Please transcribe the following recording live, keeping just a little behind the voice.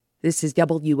This is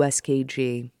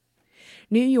WSKG.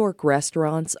 New York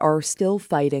restaurants are still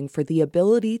fighting for the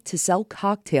ability to sell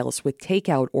cocktails with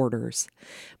takeout orders.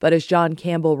 But as John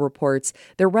Campbell reports,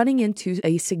 they're running into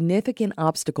a significant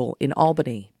obstacle in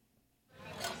Albany.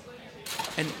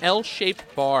 An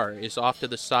L-shaped bar is off to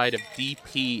the side of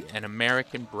DP and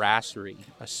American Brasserie,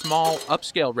 a small,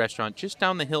 upscale restaurant just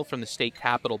down the hill from the state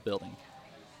capitol building.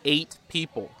 8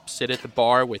 people sit at the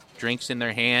bar with drinks in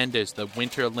their hand as the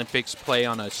Winter Olympics play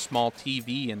on a small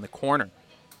TV in the corner.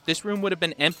 This room would have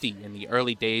been empty in the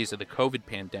early days of the COVID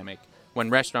pandemic,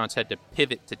 when restaurants had to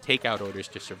pivot to takeout orders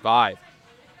to survive.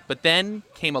 But then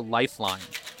came a lifeline: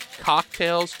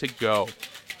 cocktails to go.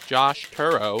 Josh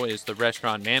Turo is the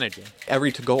restaurant manager.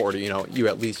 Every to-go order, you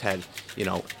at least had,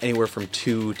 anywhere from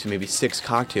 2 to maybe 6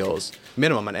 cocktails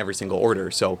minimum on every single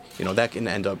order. So, that can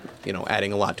end up,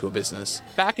 adding a lot to a business.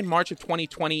 Back in March of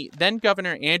 2020, then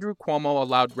Governor Andrew Cuomo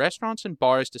allowed restaurants and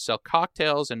bars to sell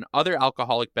cocktails and other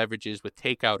alcoholic beverages with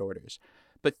takeout orders.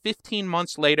 But 15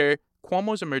 months later,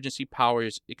 Cuomo's emergency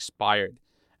powers expired.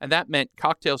 And that meant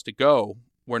cocktails to go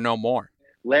were no more.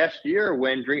 Last year,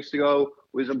 when Drinks to Go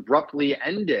was abruptly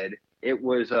ended, it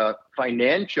was a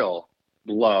financial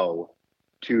blow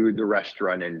to the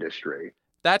restaurant industry.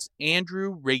 That's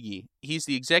Andrew Riggi. He's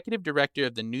the executive director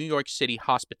of the New York City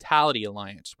Hospitality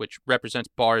Alliance, which represents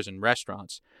bars and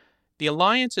restaurants. The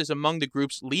alliance is among the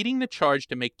groups leading the charge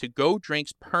to make to-go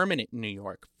drinks permanent in New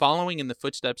York, following in the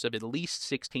footsteps of at least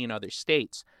 16 other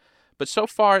states. But so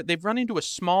far, they've run into a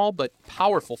small but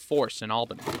powerful force in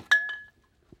Albany.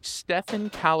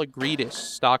 Stefan Kalogridis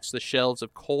stocks the shelves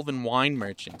of Colvin Wine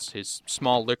Merchants, his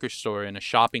small liquor store in a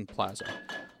shopping plaza.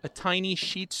 A tiny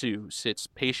Shih Tzu sits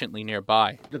patiently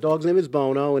nearby. The dog's name is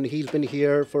Bono, and he's been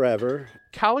here forever.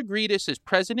 Kalogridis is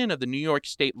president of the New York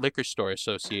State Liquor Store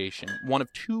Association, one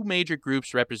of 2 major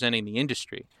groups representing the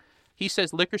industry. He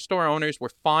says liquor store owners were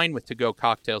fine with to-go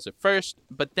cocktails at first,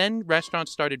 but then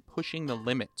restaurants started pushing the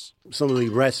limits. Some of the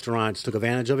restaurants took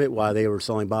advantage of it while they were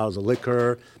selling bottles of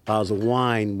liquor, bottles of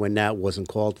wine, when that wasn't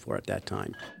called for at that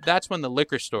time. That's when the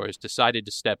liquor stores decided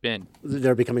to step in.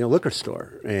 They're becoming a liquor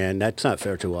store, and that's not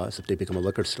fair to us if they become a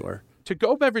liquor store.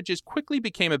 To-go beverages quickly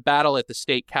became a battle at the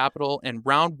state capitol, and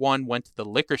round 1 went to the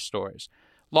liquor stores.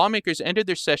 Lawmakers ended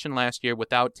their session last year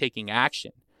without taking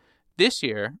action. This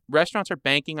year, restaurants are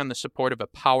banking on the support of a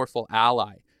powerful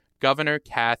ally, Governor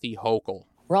Kathy Hochul.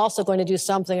 We're also going to do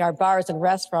something our bars and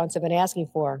restaurants have been asking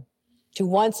for, to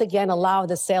once again allow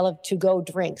the sale of to-go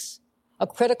drinks, a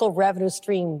critical revenue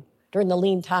stream during the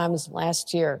lean times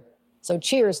last year. So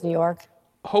cheers, New York.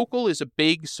 Hochul is a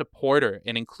big supporter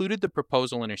and included the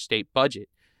proposal in her state budget,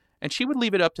 and she would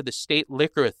leave it up to the state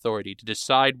liquor authority to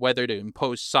decide whether to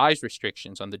impose size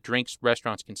restrictions on the drinks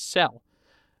restaurants can sell.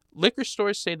 Liquor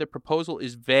stores say the proposal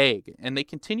is vague, and they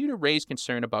continue to raise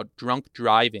concern about drunk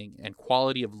driving and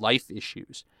quality of life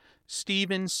issues.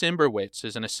 Steven Simberwitz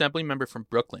is an assembly member from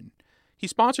Brooklyn. He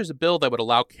sponsors a bill that would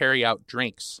allow carry-out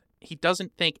drinks. He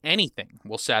doesn't think anything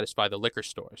will satisfy the liquor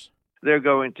stores. They're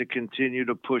going to continue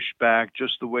to push back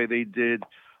just the way they did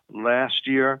last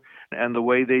year and the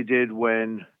way they did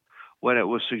when it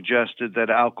was suggested that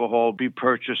alcohol be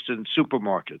purchased in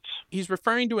supermarkets. He's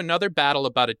referring to another battle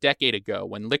about a decade ago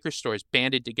when liquor stores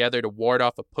banded together to ward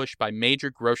off a push by major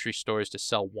grocery stores to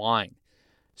sell wine.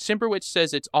 Simberwitz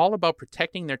says it's all about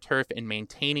protecting their turf and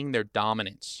maintaining their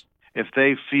dominance. If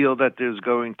they feel that there's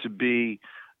going to be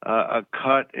a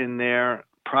cut in their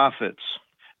profits,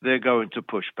 they're going to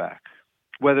push back,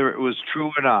 whether it was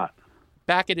true or not.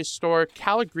 Back at his store,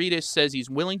 Kalogridis says he's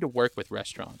willing to work with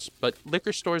restaurants, but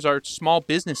liquor stores are small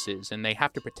businesses and they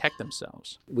have to protect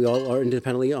themselves. We all are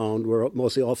independently owned. We're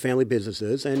mostly all family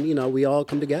businesses, and, we all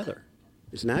come together.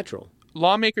 It's natural.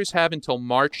 Lawmakers have until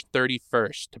March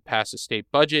 31st to pass a state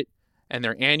budget, and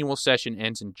their annual session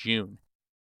ends in June.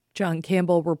 John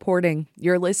Campbell reporting.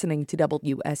 You're listening to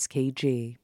WSKG.